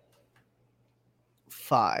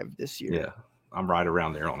 5 this year. Yeah, I'm right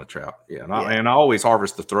around there on the trout. Yeah, and I always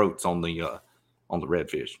harvest the throats on the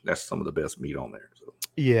redfish. That's some of the best meat on there. So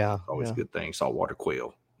always a good thing. Saltwater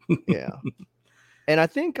quail. Yeah, and I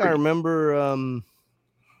think I remember.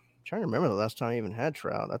 Trying to remember the last time I even had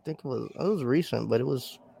trout. I think it was recent, but it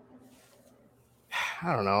was.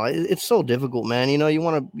 I don't know. It's so difficult, man. You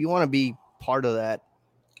want to be part of that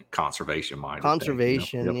conservation mind.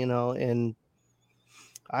 And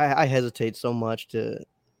I hesitate so much to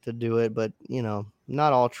do it, but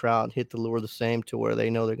not all trout hit the lure the same to where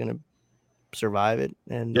they know they're going to survive it,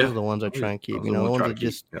 and those are the ones I try and keep. The ones that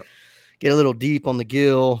just get a little deep on the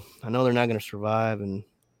gill. I know they're not going to survive, and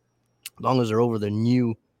as long as they're over the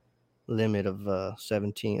new limit of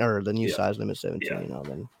 17 or the new size limit 17,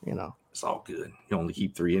 then it's all good. You only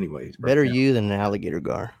keep 3 anyways. Better you than an alligator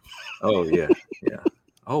gar. Oh yeah.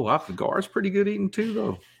 Oh, gar is pretty good eating too,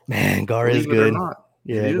 though. Man, gar is good.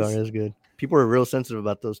 Yeah, gar is good. People are real sensitive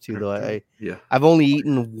about those too, though. I've only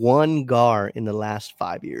eaten 1 gar in the last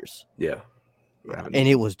 5 years. Yeah. And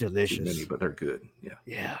it was delicious. Many, but they're good. Yeah.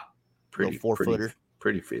 Yeah. Pretty 4-footer.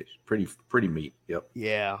 Pretty fish. Pretty meat. Yep.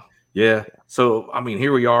 Yeah. Yeah. So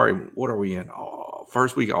here we are, and what are we in?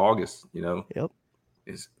 First week of August. Yep.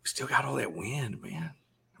 We still got all that wind, man.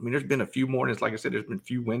 There's been a few mornings, like I said, there's been a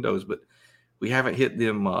few windows, but we haven't hit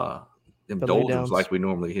them doldrums like we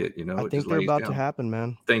normally hit. I think they're about to happen,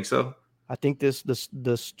 man. Think so? I think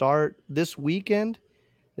the start this weekend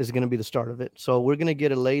is going to be the start of it. So we're going to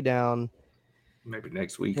get a lay down. Maybe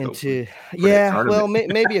next week. Maybe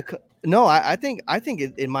no. I think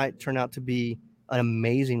it might turn out to be an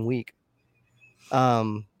amazing week.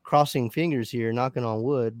 Crossing fingers here, knocking on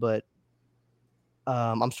wood, but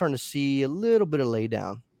I'm starting to see a little bit of lay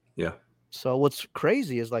down. Yeah. So what's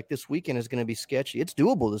crazy is like this weekend is going to be sketchy. It's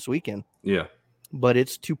doable this weekend. Yeah. But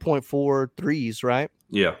it's 2.43s, right?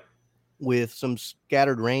 Yeah. With some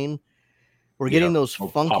scattered rain. We're getting those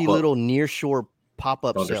funky little nearshore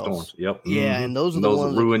pop-up cells. Yep. Yeah, and those are the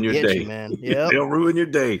ones that ruin your day, man. Yeah. They'll ruin your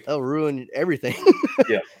day. They'll ruin everything.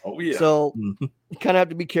 Yeah. Oh yeah. So you kind of have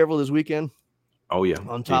to be careful this weekend. Oh yeah.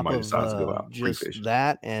 On top of just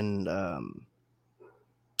that, and I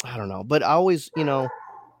don't know, but I always,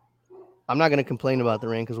 I'm not going to complain about the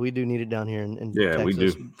rain because we do need it down here in Texas. We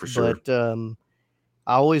do for sure. But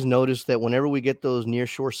I always notice that whenever we get those near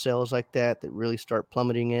shore cells like that really start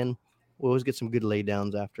plummeting in, we always get some good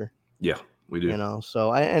laydowns after. Yeah, we do.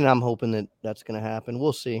 So I'm hoping that that's going to happen.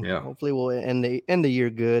 We'll see. Yeah. Hopefully we'll end the year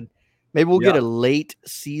good. Maybe we'll get a late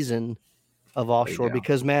season of offshore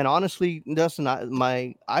because, man, honestly, Dustin,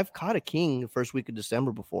 I've caught a king the first week of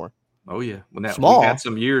December before. Oh yeah, we Small. had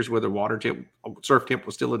some years where the surf temp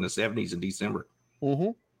was still in the 70s in December,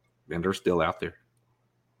 and they're still out there.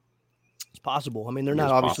 It's possible. They're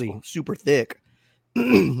not obviously super thick.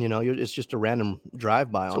 It's just a random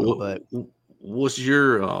drive by on them. But what's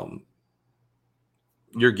your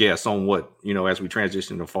guess on what as we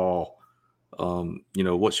transition to fall?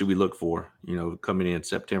 What should we look for? Coming in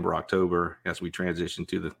September, October, as we transition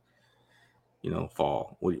to the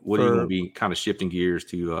fall. What are you going to be kind of shifting gears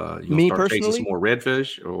to? Me start personally, chasing some more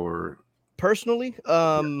redfish, or personally,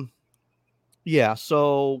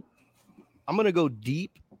 So I'm going to go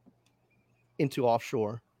deep into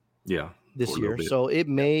offshore. Yeah, this year. So it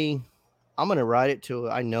may. I'm going to ride it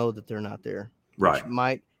till I know that they're not there. Right. Which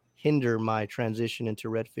might hinder my transition into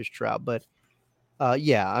redfish trout, but.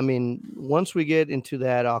 Once we get into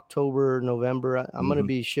that October, November, I'm going to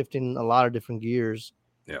be shifting a lot of different gears.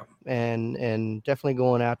 Yeah. And definitely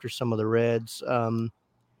going after some of the reds.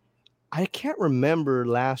 I can't remember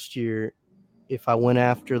last year if I went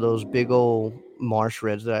after those big old marsh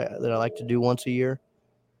reds that I like to do once a year.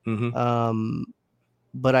 Mm-hmm.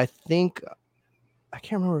 But I think I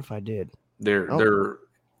can't remember if I did. They're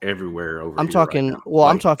everywhere over I'm here talking. right now. Well,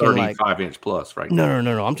 I'm Like talking like 35-inch plus right now.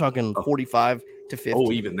 no. I'm talking 45 to 50.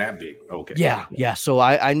 Oh, even that big. Okay. Yeah. So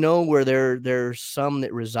I know where there's some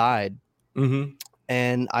that reside, Mm-hmm.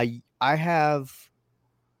 and I have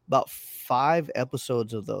about 5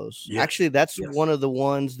 episodes of those. Yes, Actually, that's yes. one of the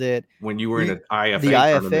ones that When you were in an IFA the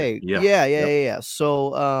tournament. IFA. Yeah. Yeah.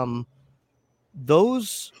 So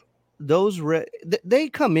those they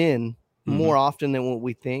come in more often than what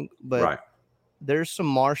we think, but Right. there's some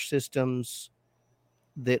marsh systems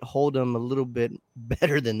that hold them a little bit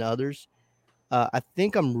better than others. I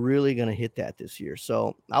think I'm really going to hit that this year.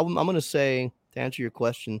 So I'm going to say, to answer your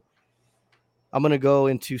question, I'm going to go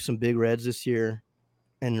into some big reds this year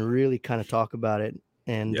and really kind of talk about it.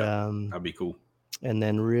 And that'd be cool. And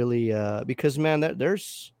then really, because man,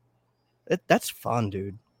 that's fun,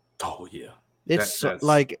 dude. Oh yeah. It's That's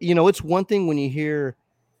like, it's one thing when you hear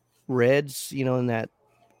reds, in that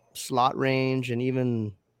slot range, and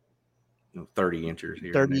even 30 inches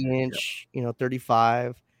here. 30 inch,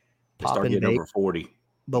 35, They start popping getting bait. over 40.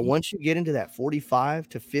 But once you get into that 45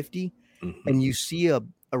 to 50, and you see a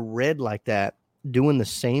red like that doing the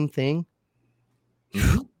same thing,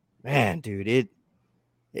 man, dude, it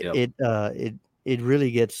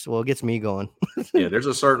really gets me going. Yeah, there's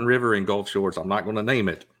a certain river in Gulf Shores. I'm not going to name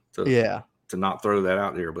it to not throw that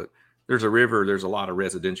out there, but there's a river. There's a lot of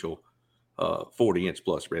residential 40-inch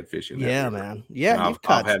plus redfish in that river. Man. Yeah,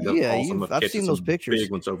 I've seen those pictures.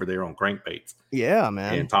 Big ones over there on crankbaits. Yeah,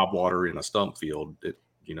 man. And top water in a stump field.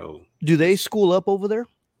 Do they school up over there?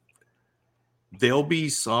 There'll be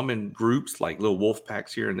some in groups, like little wolf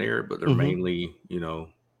packs here and there, but they're mainly,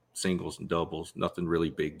 singles and doubles. Nothing really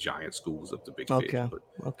big, giant schools of the big fish.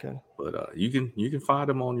 But you can find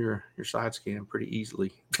them on your side scan pretty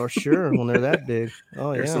easily. For sure, when they're that big.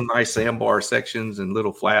 Oh, There's some nice sandbar sections and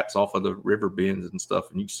little flats off of the river bends and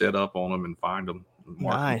stuff, and you set up on them and find them and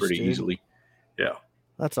mark them pretty easily. Yeah,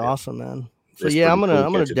 that's awesome, man. So I'm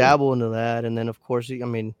gonna dabble into that, and then of course, I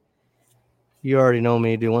mean, you already know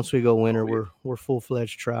me, dude. Once we go winter, we're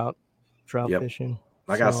full-fledged trout fishing.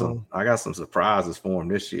 I got some surprises for him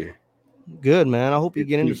this year. Good, man. I hope you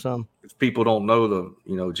get into some. If people don't know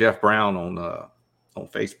Jeff Brown on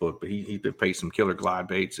Facebook, but he's been painting some killer glide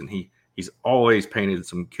baits, and he's always painted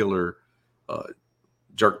some killer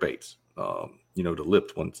jerk baits. The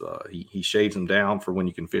lipped ones. He shades them down for when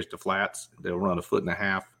you can fish the flats. They'll run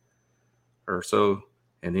 1.5 feet or so,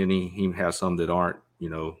 and then he has some that aren't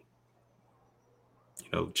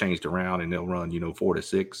changed around, and they'll run 4 to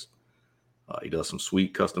 6. He does some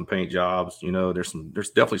sweet custom paint jobs. There's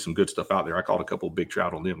definitely some good stuff out there. I caught a couple of big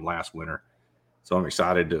trout on them last winter, so I'm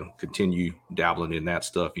excited to continue dabbling in that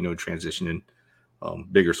stuff. Transitioning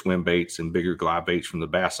bigger swim baits and bigger glide baits from the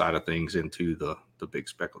bass side of things into the big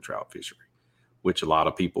speckled trout fishery, which a lot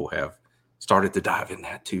of people have started to dive in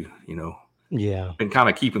that too. Been kind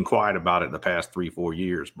of keeping quiet about it the past 3-4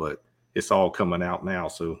 years, but it's all coming out now.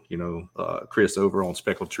 So Chris over on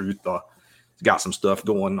Speckled Truth. Got some stuff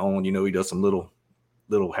going on. He does some little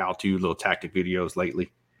how-to, little tactic videos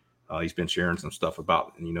lately. He's been sharing some stuff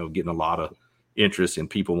about, getting a lot of interest in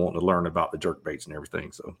people wanting to learn about the jerk baits and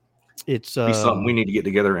everything. So it's something we need to get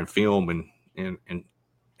together and film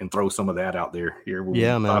and throw some of that out there here.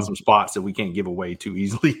 We'll find some spots that we can't give away too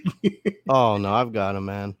easily. Oh no, I've got them,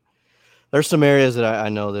 man. There's some areas that I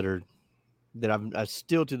know that I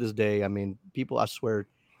still to this day. I mean, people, I swear,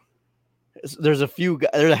 there's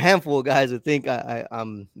a handful of guys that think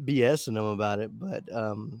I'm BSing them about it, but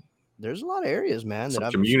there's a lot of areas, man, that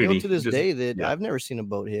I've still to this day that I've never seen a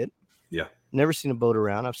boat hit. Yeah. Never seen a boat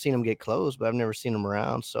around. I've seen them get close, but I've never seen them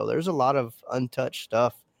around. So there's a lot of untouched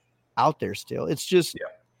stuff out there still. It's just,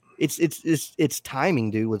 it's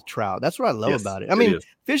timing, dude, with trout. That's what I love about it. I mean,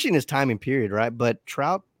 fishing is timing, period, right? But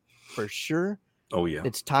trout, for sure. Oh yeah.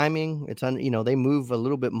 It's timing. It's they move a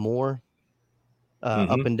little bit more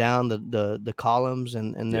up and down the columns,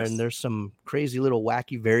 and then there's some crazy little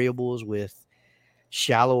wacky variables with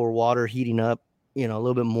shallower water heating up, a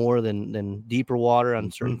little bit more than deeper water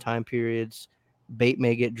on certain time periods. Bait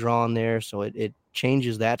may get drawn there, so it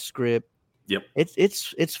changes that script. Yep.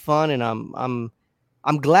 It's fun, and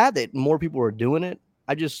I'm glad that more people are doing it.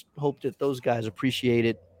 I just hope that those guys appreciate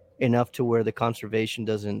it enough to where the conservation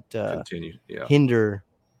doesn't hinder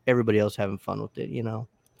everybody else having fun with it,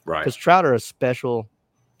 Right. Because trout are a special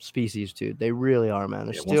species, too. They really are, man.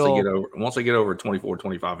 Once they get over 24,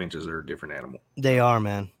 25 inches, they're a different animal. They are,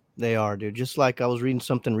 man. They are, dude. Just like I was reading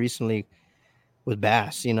something recently. with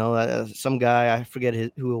bass. You know, some guy, I forget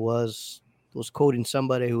who it was quoting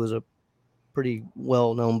somebody who was a pretty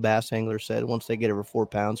well-known bass angler, said once they get over 4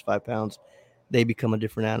 pounds, 5 pounds, they become a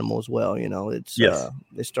different animal as well. You know, it's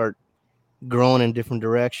they start growing in different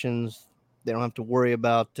directions. They don't have to worry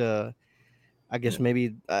about I guess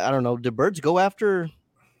maybe, I don't know, do birds go after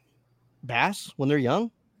bass when they're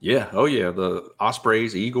young? Yeah. Oh yeah. The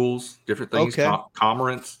ospreys, eagles, different things, Okay.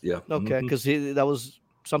 cormorants. Yeah. Okay, because that was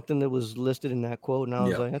something that was listed in that quote, and I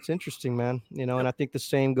was Yeah. like, that's interesting, man. You know, Yep. and I think the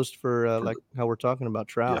same goes for like how we're talking about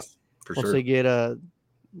trout. Yes, for Once sure. they get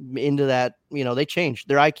into that, you know, they change.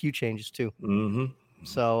 Their IQ changes too. Mm-hmm.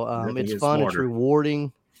 So Definitely it's get fun. It's smarter.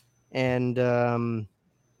 rewarding, and I'm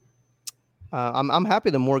happy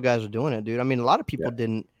that more guys are doing it, dude. I mean, a lot of people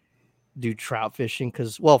didn't do trout fishing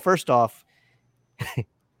because, well, first off, you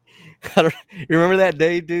remember that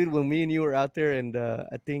day, dude, when me and you were out there, and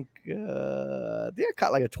I think I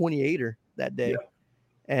caught like a 28er that day. Yeah.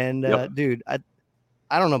 And dude, I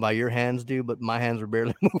don't know about your hands, dude, but my hands were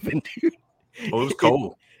barely moving, dude. Oh, it was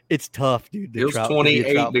cold. It's tough, dude. It was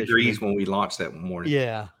 28 degrees when we launched that morning.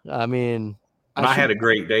 Yeah, I mean, and I had a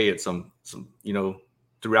great day at some, you know,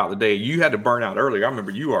 throughout the day. You had to burn out earlier. I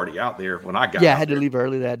remember you were already out there when I got. Yeah, I had to leave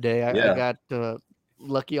early that day. I got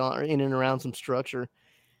lucky in and around some structure,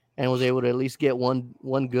 and was able to at least get one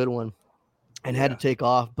good one, and had to take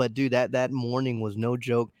off. But dude, that morning was no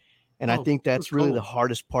joke, and I think that's really the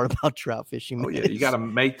hardest part about trout fishing. Oh yeah, you got to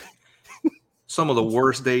make some of the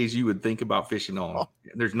worst days you would think about fishing on.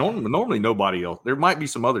 There's normally nobody else. There might be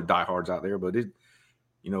some other diehards out there, but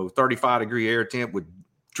 35-degree air temp with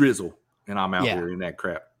drizzle, and I'm out there in that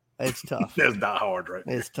crap. It's tough. That's diehard, right?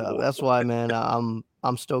 It's tough. That's why, man,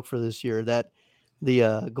 I'm stoked for this year. That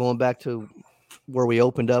going back to where we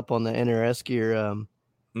opened up on the NRS gear,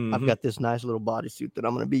 I've got this nice little bodysuit that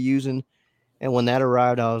I'm going to be using. And when that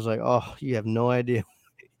arrived, I was like, oh, you have no idea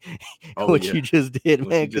what you just did,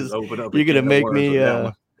 man, because you're going to make me,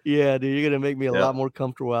 dude, you're going to make me a lot more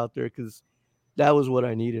comfortable out there, because that was what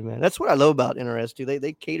I needed, man. That's what I love about NRS, too.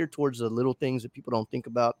 They cater towards the little things that people don't think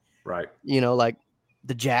about. Right. You know, like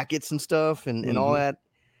the jackets and stuff and all that.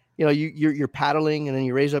 You know, you're paddling, and then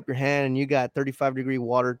you raise up your hand and you got 35-degree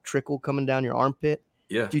water trickle coming down your armpit.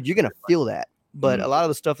 Yeah. Dude, you're going to feel that. But a lot of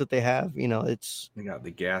the stuff that they have, you know, they got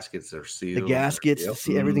the gaskets are sealed. The gaskets,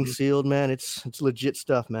 see everything's sealed, man. It's legit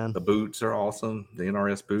stuff, man. The boots are awesome. The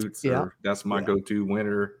NRS boots. That's my go-to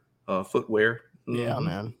winter footwear. Yeah,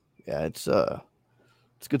 man. Yeah, it's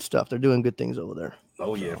good stuff. They're doing good things over there.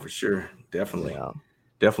 Oh yeah, for sure. Definitely. Yeah.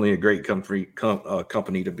 Definitely a great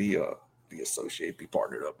company to be associated, be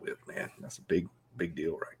partnered up with, man. That's a big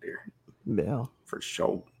deal right there. Yeah, for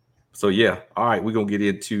sure. So yeah, all right, we're gonna get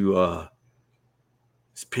into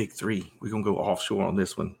it's pick 3. We're gonna go offshore on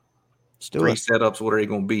this one. Let's do 3 it. setups. What are they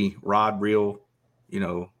gonna be? Rod, reel,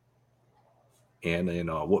 and then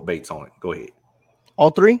what baits on it? Go ahead. All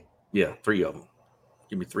 3? Yeah, 3 of them.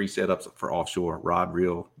 Give me 3 setups for offshore: rod,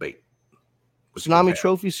 reel, bait. Tsunami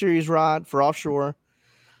Trophy Series rod for offshore.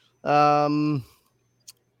 I'm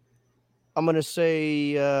gonna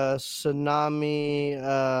say Tsunami.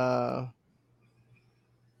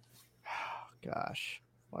 Gosh,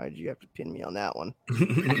 why did you have to pin me on that one?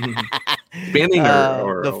 Spinning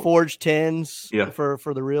or the Forge 10s. Yeah.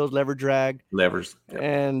 For the reels, lever drag. Levers. Yep.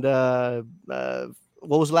 And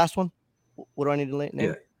what was the last one? What do I need to name?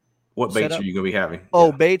 Yeah. What baits are you gonna be having?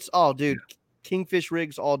 Oh, baits. Oh, dude. Yeah. Kingfish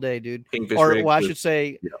rigs all day, dude. Kingfish rigs. Well, I should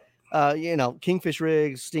say, kingfish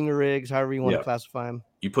rigs, stinger rigs, however you want to classify them.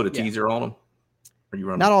 You put a teaser on them? Or you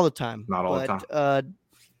run Not all the time. Not all the time.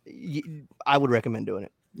 I would recommend doing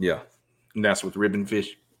it. Yeah. And that's with ribbon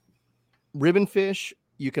fish. Ribbon fish.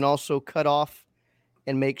 You can also cut off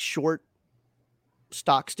and make short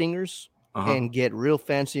stock stingers and get real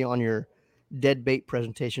fancy on your dead bait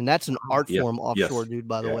presentation. That's an art form offshore, dude,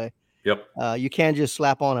 by the way. Yep. You can't just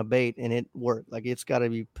slap on a bait and it work. Like, it's got to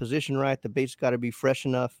be positioned right. The bait's got to be fresh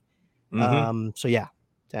enough. So yeah,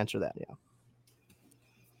 to answer that, yeah.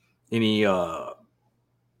 Any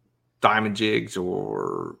diamond jigs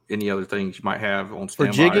or any other things you might have on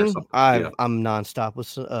standby? For jigging, I'm nonstop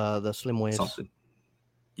with the slim waves. Something.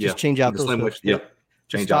 Just change out those hooks.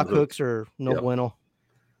 Change stock hooks are no bueno.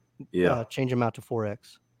 Yeah. Change them out to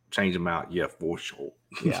 4X. Change them out, for sure.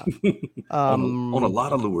 Yeah. on a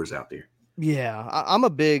lot of lures out there. Yeah, I'm a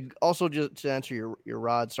big. Also, just to answer your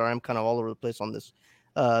rod. Sorry, I'm kind of all over the place on this.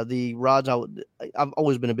 The rods, I've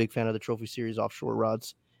always been a big fan of the Trophy Series offshore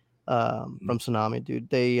rods from Tsunami, dude.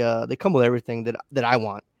 They come with everything that I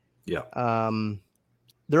want. Yeah.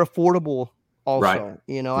 They're affordable also. Right.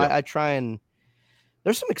 You know, I try and.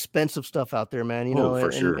 There's some expensive stuff out there, man. You know,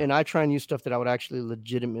 for sure. And I try and use stuff that I would actually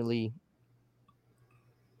legitimately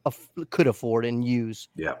could afford and use.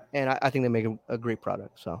 Yeah. And I think they make a great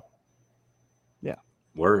product. So, yeah.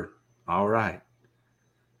 Word. All right.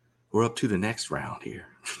 We're up to the next round here.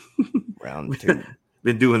 Round 2.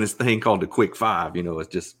 Been doing this thing called the quick 5. You know, it's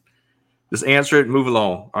just answer it and move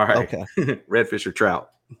along. All right. Okay. Redfish or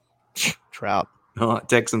trout? Trout.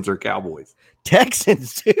 Texans or Cowboys?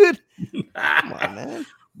 Texans, dude. Come on, man.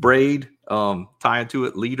 Braid, tie into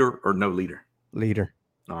it, leader or no leader? Leader.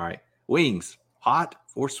 All right. Wings, hot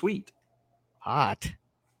or sweet? Hot.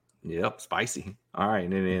 Yep, spicy. All right.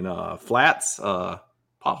 And then flats,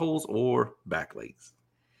 potholes or back legs?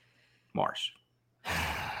 Marsh.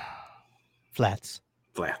 Flats.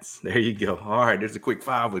 There you go. All right. There's a quick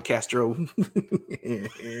 5 with Castro. And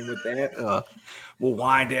with that, we'll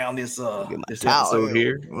wind down this episode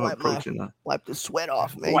here. We're approaching wipe the sweat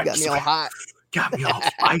off, man. You got me all hot. Got me all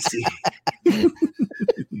spicy.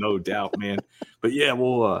 No doubt, man. But yeah,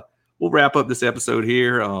 we'll wrap up this episode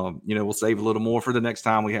here. We'll save a little more for the next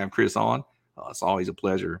time we have Chris on. It's always a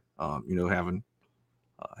pleasure, having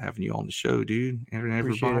you on the show, dude.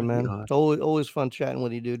 Appreciate it, man. It's always fun chatting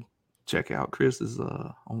with you, dude. Check out Chris's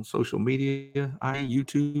on social media,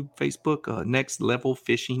 YouTube, Facebook, Next Level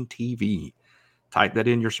Fishing TV. Type that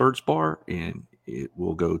in your search bar and it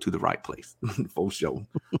will go to the right place. Full show.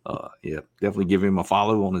 Definitely give him a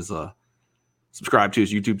follow on his subscribe to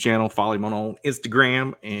his YouTube channel, follow him on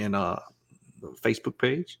Instagram and the Facebook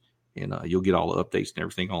page, and you'll get all the updates and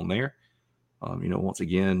everything on there. Once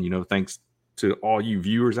again, thanks to all you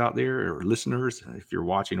viewers out there or listeners, if you're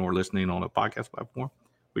watching or listening on a podcast platform.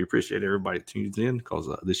 We appreciate everybody that tunes in because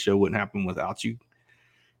this show wouldn't happen without you.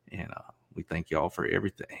 And we thank y'all for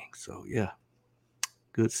everything. So, yeah,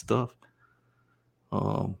 good stuff.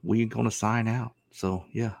 We're going to sign out. So,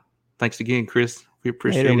 yeah, thanks again, Chris. We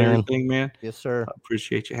appreciate everything, man. Yes, sir. I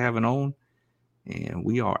appreciate you having on. And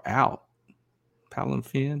we are out. Paddle and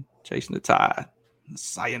Fin, chasing the tide.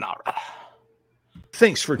 Sayonara.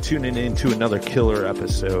 Thanks for tuning in to another killer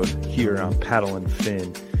episode here on Paddle and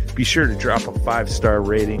Fin. Be sure to drop a 5-star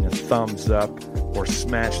rating, a thumbs up, or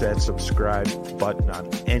smash that subscribe button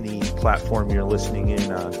on any platform you're listening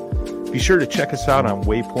in on. Be sure to check us out on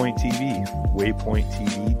Waypoint TV,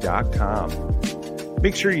 waypointtv.com.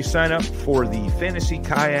 Make sure you sign up for the Fantasy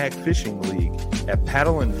Kayak Fishing League at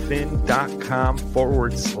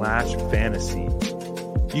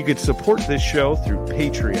paddleandfin.com/fantasy. You can support this show through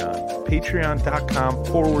Patreon,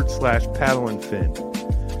 patreon.com/paddleandfin.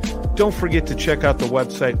 Don't forget to check out the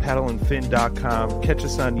website, paddleandfin.com. Catch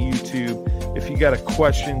us on YouTube. If you got a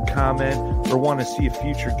question, comment, or want to see a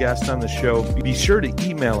future guest on the show, be sure to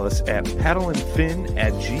email us at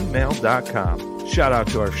paddleandfin@gmail.com. Shout out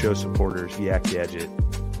to our show supporters, Yak Gadget.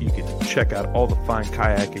 You can check out all the fine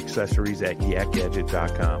kayak accessories at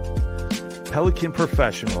yakgadget.com. Pelican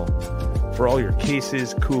Professional. For all your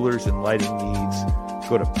cases, coolers, and lighting needs,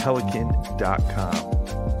 go to pelican.com.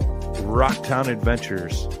 Rocktown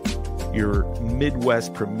Adventures, your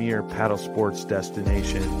Midwest premier paddle sports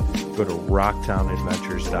destination. Go to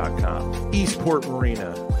rocktownadventures.com. Eastport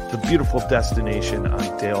Marina, the beautiful destination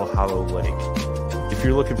on Dale Hollow Lake. If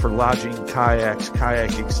you're looking for lodging, kayaks,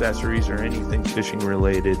 kayak accessories, or anything fishing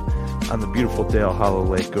related on the beautiful Dale Hollow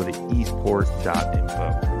Lake, go to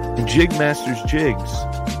eastport.info. And Jigmasters Jigs.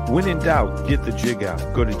 When in doubt, get the jig out.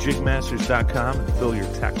 Go to jigmasters.com and fill your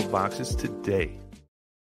tackle boxes today.